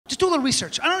Just do a little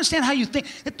research. I don't understand how you think.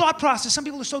 The thought process, some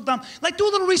people are so dumb. Like, do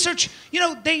a little research. You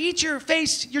know, they eat your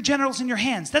face, your genitals, and your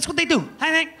hands. That's what they do.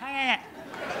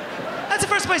 That's the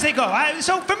first place they go.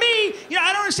 So for me, you know,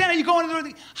 I don't understand how you go into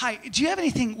the... Hi, do you have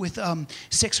anything with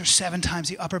 6 or 7 times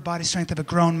the upper body strength of a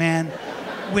grown man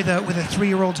with a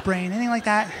 3-year-old's brain? Anything like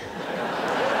that?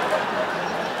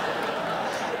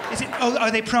 Is it? Oh,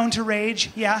 are they prone to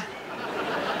rage? Yeah?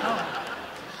 Oh,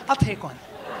 I'll take one.